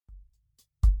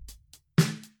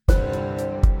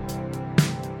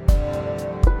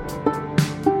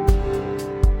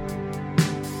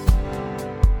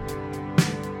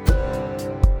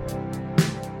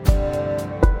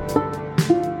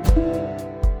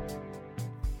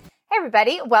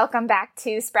everybody. Welcome back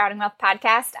to Sprouting Wealth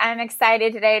Podcast. I'm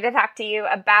excited today to talk to you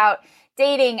about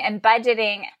dating and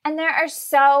budgeting. And there are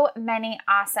so many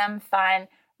awesome, fun,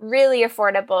 really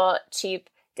affordable, cheap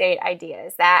date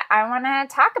ideas that I want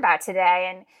to talk about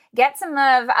today and get some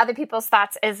of other people's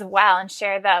thoughts as well and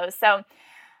share those. So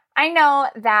I know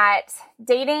that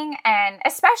dating, and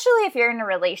especially if you're in a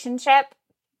relationship,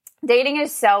 dating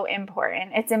is so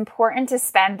important. It's important to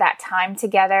spend that time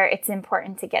together. It's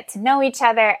important to get to know each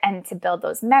other and to build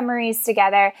those memories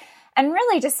together, and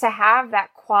really just to have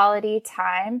that quality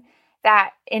time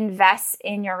that invests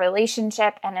in your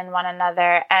relationship and in one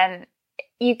another. And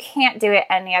you can't do it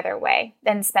any other way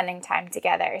than spending time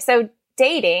together. So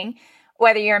dating,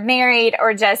 whether you're married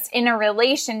or just in a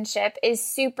relationship, is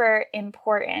super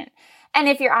important. And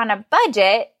if you're on a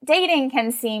budget, dating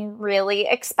can seem really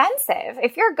expensive.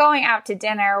 If you're going out to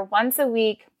dinner once a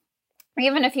week, or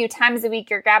even a few times a week,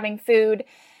 you're grabbing food,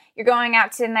 you're going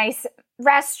out to a nice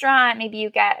restaurant, maybe you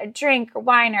get a drink or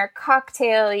wine or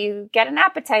cocktail, you get an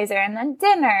appetizer and then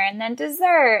dinner and then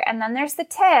dessert, and then there's the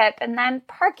tip and then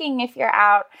parking if you're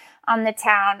out on the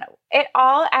town. It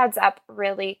all adds up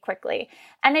really quickly.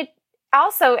 And it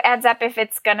also adds up if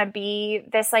it's going to be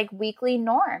this like weekly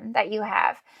norm that you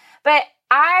have. But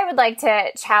I would like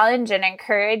to challenge and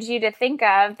encourage you to think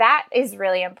of that is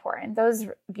really important. Those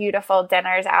beautiful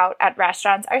dinners out at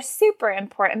restaurants are super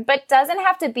important, but doesn't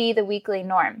have to be the weekly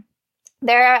norm.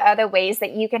 There are other ways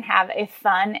that you can have a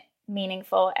fun,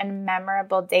 meaningful, and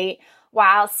memorable date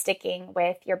while sticking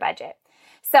with your budget.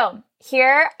 So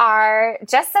here are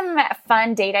just some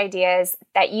fun date ideas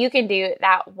that you can do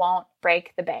that won't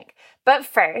break the bank. But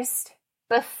first,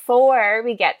 before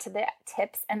we get to the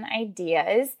tips and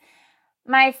ideas,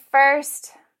 my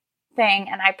first thing,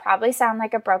 and I probably sound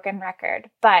like a broken record,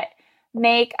 but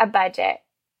make a budget.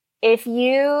 If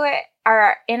you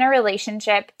are in a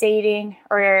relationship, dating,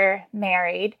 or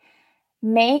married,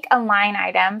 make a line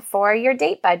item for your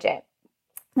date budget.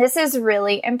 This is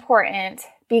really important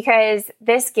because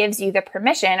this gives you the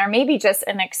permission, or maybe just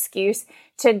an excuse,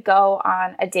 to go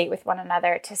on a date with one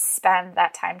another, to spend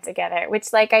that time together,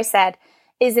 which, like I said,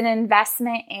 is an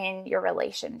investment in your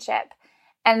relationship.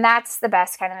 And that's the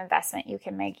best kind of investment you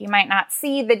can make. You might not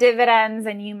see the dividends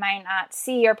and you might not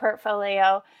see your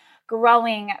portfolio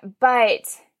growing,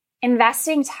 but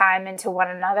investing time into one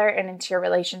another and into your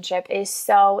relationship is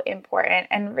so important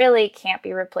and really can't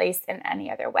be replaced in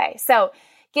any other way. So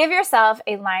give yourself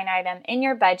a line item in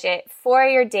your budget for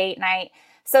your date night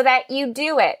so that you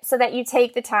do it, so that you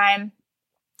take the time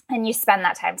and you spend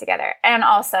that time together, and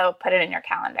also put it in your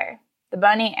calendar. The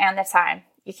money and the time.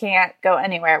 You can't go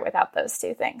anywhere without those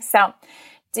two things. So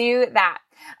do that.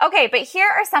 Okay, but here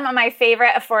are some of my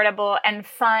favorite affordable and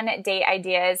fun date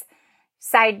ideas.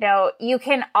 Side note, you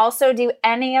can also do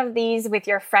any of these with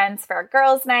your friends for a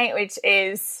girls' night, which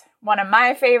is one of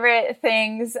my favorite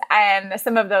things. And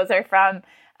some of those are from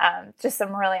just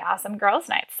some really awesome girls'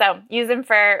 nights. So use them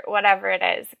for whatever it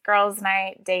is. Girls'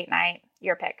 night, date night,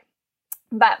 your pick.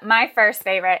 But my first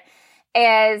favorite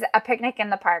is a picnic in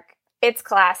the park. It's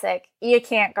classic. You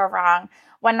can't go wrong.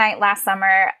 One night last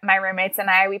summer, my roommates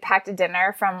and I, we packed a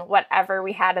dinner from whatever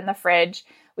we had in the fridge.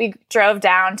 We drove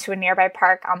down to a nearby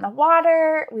park on the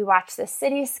water. We watched the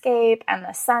cityscape and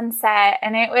the sunset,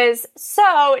 and it was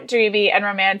so dreamy and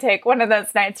romantic. One of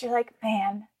those nights you're like,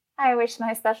 man, I wish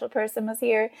my special person was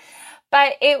here.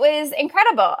 But it was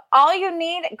incredible. All you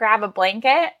need, grab a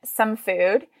blanket, some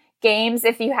food, games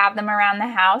if you have them around the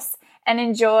house, and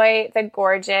enjoy the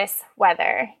gorgeous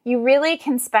weather. You really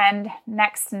can spend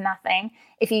next to nothing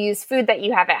if you use food that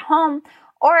you have at home,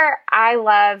 or I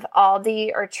love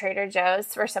Aldi or Trader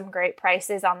Joe's for some great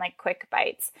prices on like quick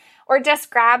bites, or just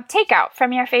grab takeout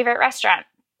from your favorite restaurant.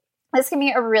 This can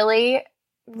be a really,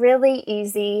 really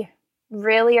easy,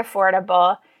 really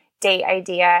affordable date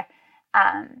idea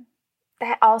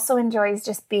that also enjoys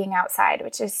just being outside,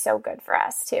 which is so good for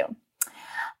us too.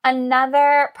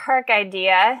 Another park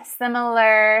idea,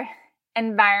 similar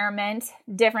environment,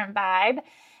 different vibe,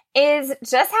 is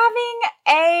just having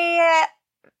I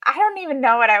don't even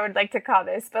know what I would like to call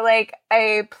this, but like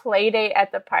a play date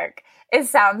at the park. It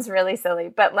sounds really silly,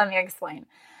 but let me explain.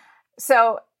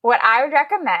 So what I would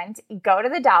recommend, you go to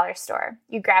the dollar store,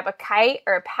 you grab a kite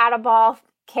or a paddleball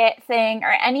kit thing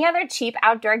or any other cheap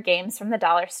outdoor games from the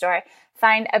dollar store.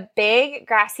 Find a big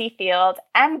grassy field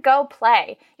and go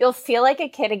play. You'll feel like a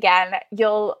kid again.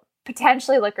 You'll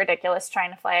potentially look ridiculous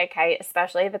trying to fly a kite,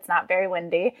 especially if it's not very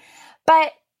windy,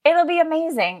 but it'll be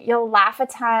amazing. You'll laugh a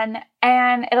ton,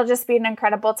 and it'll just be an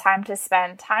incredible time to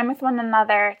spend time with one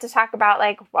another, to talk about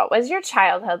like, what was your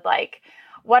childhood like?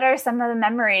 What are some of the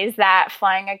memories that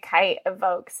flying a kite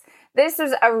evokes? This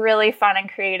was a really fun and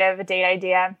creative date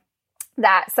idea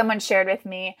that someone shared with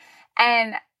me.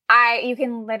 And you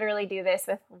can literally do this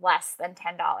with less than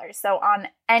 $10. So on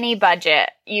any budget,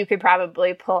 you could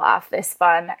probably pull off this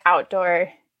fun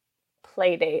outdoor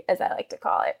play date, as I like to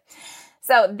call it.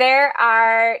 So there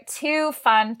are 2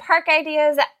 fun park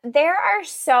ideas. There are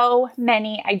so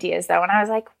many ideas, though. And I was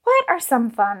like, what are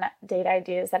some fun date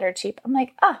ideas that are cheap? I'm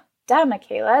like, oh, duh,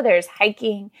 Michaela. There's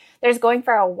hiking. There's going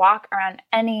for a walk around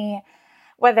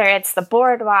whether it's the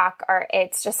boardwalk or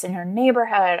it's just in your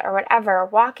neighborhood or whatever.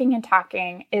 Walking and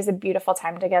talking is a beautiful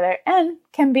time together and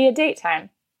can be a date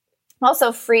time.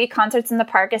 Also, free concerts in the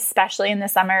park, especially in the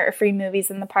summer, or free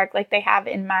movies in the park like they have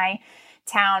in my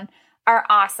town, are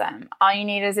awesome. All you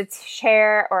need is a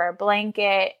chair or a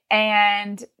blanket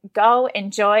and go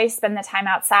enjoy, spend the time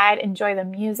outside, enjoy the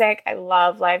music. I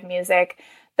love live music.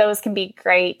 Those can be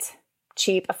great,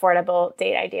 cheap, affordable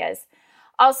date ideas.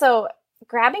 Also,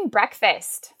 grabbing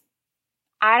breakfast.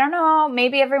 I don't know,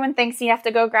 maybe everyone thinks you have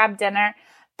to go grab dinner,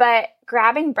 but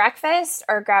grabbing breakfast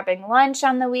or grabbing lunch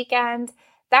on the weekend,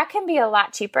 that can be a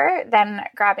lot cheaper than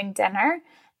grabbing dinner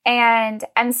and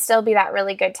still be that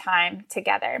really good time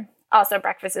together. Also,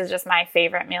 breakfast is just my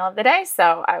favorite meal of the day,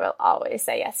 so I will always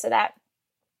say yes to that.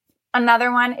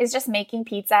 Another one is just making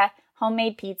pizza,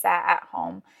 homemade pizza at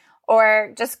home,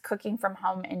 or just cooking from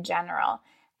home in general.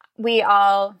 We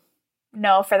all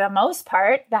know for the most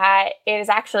part that it is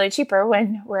actually cheaper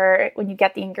when you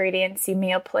get the ingredients, you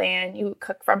meal plan, you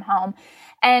cook from home.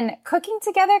 And cooking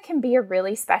together can be a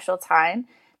really special time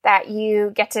that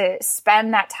you get to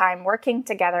spend that time working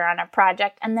together on a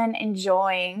project and then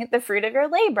enjoying the fruit of your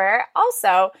labor.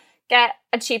 Also, get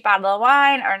a cheap bottle of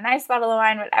wine or a nice bottle of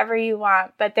wine, whatever you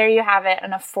want. But there you have it, an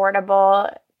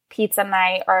affordable pizza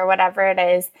night or whatever it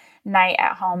is, night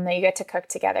at home that you get to cook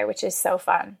together, which is so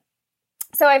fun.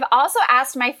 So I've also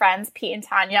asked my friends, Pete and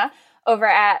Tanya, over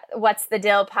at What's the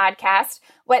Dill podcast,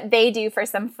 what they do for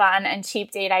some fun and cheap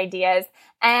date ideas.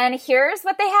 And here's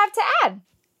what they have to add.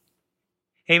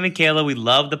 Hey, Michaela, we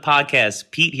love the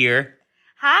podcast. Pete here.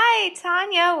 Hi,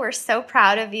 Tanya. We're so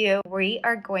proud of you. We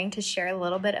are going to share a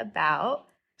little bit about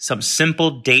some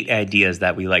simple date ideas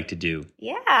that we like to do.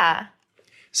 Yeah.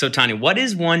 So, Tanya, what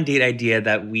is one date idea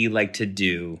that we like to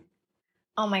do?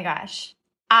 Oh my gosh.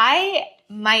 I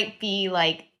might be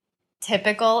like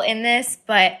typical in this,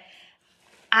 but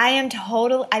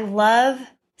I love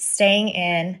staying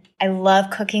in. I love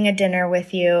cooking a dinner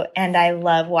with you, and I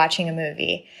love watching a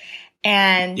movie.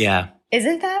 And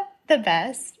isn't that the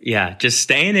best? Yeah, just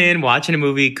staying in, watching a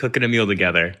movie, cooking a meal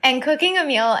together. And cooking a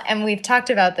meal, and we've talked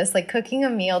about this, like cooking a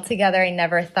meal together I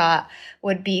never thought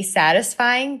would be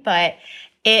satisfying, but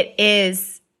it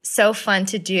is so fun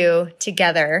to do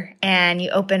together. And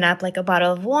you open up like a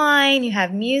bottle of wine, you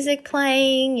have music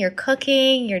playing, you're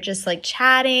cooking, you're just like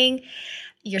chatting.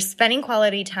 You're spending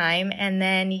quality time, and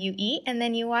then you eat, and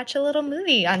then you watch a little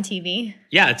movie on TV.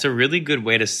 Yeah, it's a really good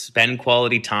way to spend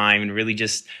quality time and really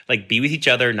just like be with each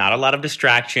other. Not a lot of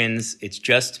distractions. It's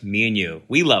just me and you.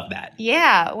 We love that.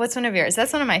 Yeah. What's one of yours?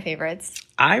 That's one of my favorites.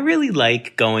 I really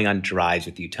like going on drives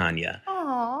with you, Tanya.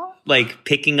 Aww. Like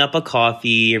picking up a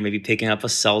coffee or maybe picking up a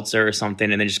seltzer or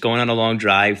something and then just going on a long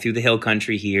drive through the hill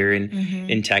country here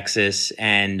in Texas.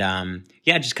 And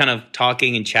just kind of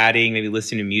talking and chatting, maybe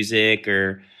listening to music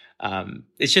or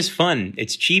it's just fun.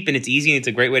 It's cheap and it's easy and it's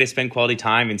a great way to spend quality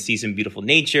time and see some beautiful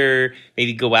nature,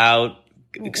 maybe go out.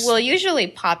 We'll usually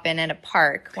pop in at a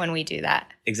park when we do that.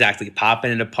 Exactly. Pop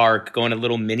in a park, go on a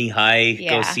little mini hike,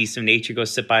 go see some nature, go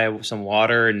sit by some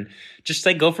water and just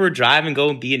like go for a drive and go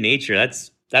and be in nature.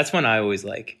 That's one I always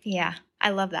like. Yeah,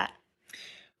 I love that.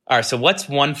 All right, so what's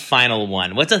one final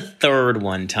one? What's a third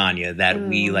one, Tanya, that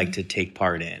we like to take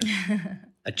part in?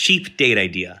 A cheap date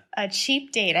idea. A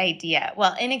cheap date idea.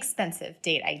 Well, inexpensive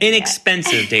date idea.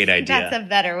 Inexpensive date idea. That's a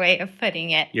better way of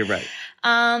putting it. You're right.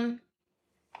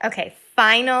 Okay,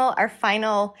 our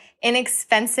final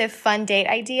inexpensive fun date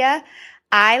idea.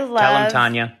 Tell them,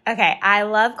 Tanya. Okay, I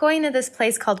love going to this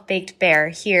place called Baked Bear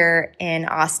here in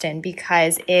Austin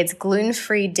because it's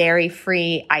gluten-free,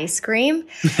 dairy-free ice cream,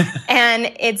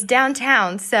 and it's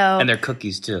downtown. And they're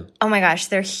cookies too. Oh my gosh,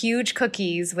 they're huge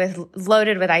cookies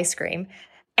loaded with ice cream,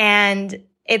 and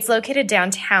it's located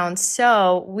downtown.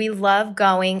 So we love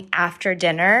going after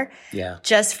dinner,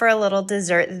 just for a little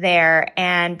dessert there.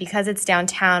 And because it's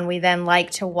downtown, we then like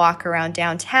to walk around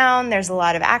downtown. There's a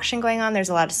lot of action going on. There's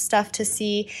a lot of stuff to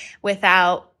see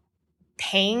without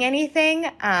paying anything.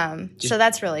 So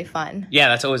that's really fun. Yeah,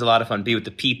 that's always a lot of fun. Be with the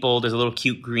people. There's a little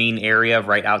cute green area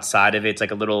right outside of it. It's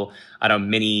like a little, I don't know,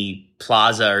 mini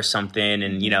plaza or something.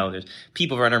 And, there's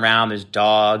people running around. There's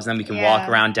dogs. And then we can walk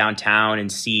around downtown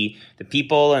and see the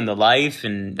people and the life.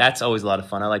 And that's always a lot of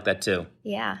fun. I like that too.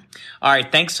 Yeah. All right.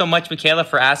 Thanks so much, Michaela,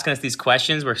 for asking us these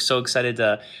questions. We're so excited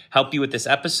to help you with this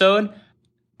episode.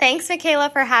 Thanks,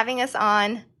 Michaela, for having us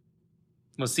on.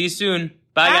 We'll see you soon.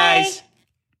 Bye. Guys.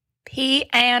 Pete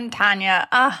and Tanya,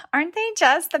 aren't they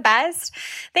just the best?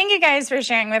 Thank you guys for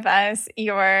sharing with us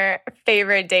your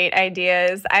favorite date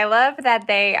ideas. I love that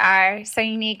they are so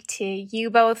unique to you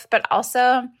both, but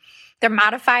also they're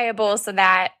modifiable so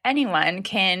that anyone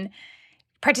can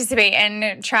participate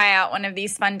and try out one of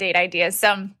these fun date ideas.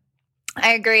 So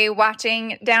I agree.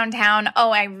 Watching downtown,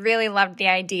 I really loved the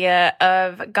idea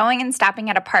of going and stopping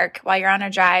at a park while you're on a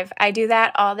drive. I do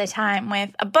that all the time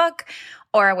with a book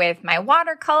or with my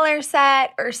watercolor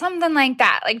set or something like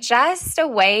that. Like just a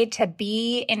way to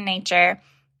be in nature,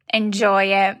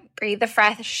 enjoy it, breathe the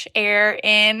fresh air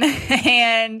in,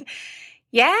 and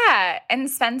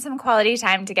spend some quality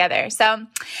time together. So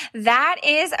that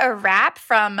is a wrap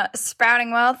from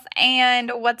Sprouting Wealth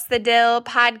and What's the Dill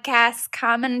podcast,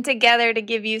 coming together to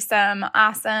give you some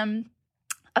awesome,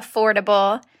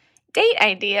 affordable date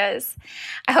ideas.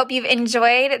 I hope you've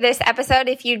enjoyed this episode.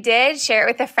 If you did, share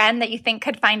it with a friend that you think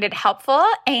could find it helpful,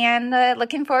 and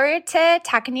looking forward to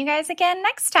talking to you guys again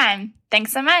next time.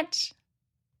 Thanks so much.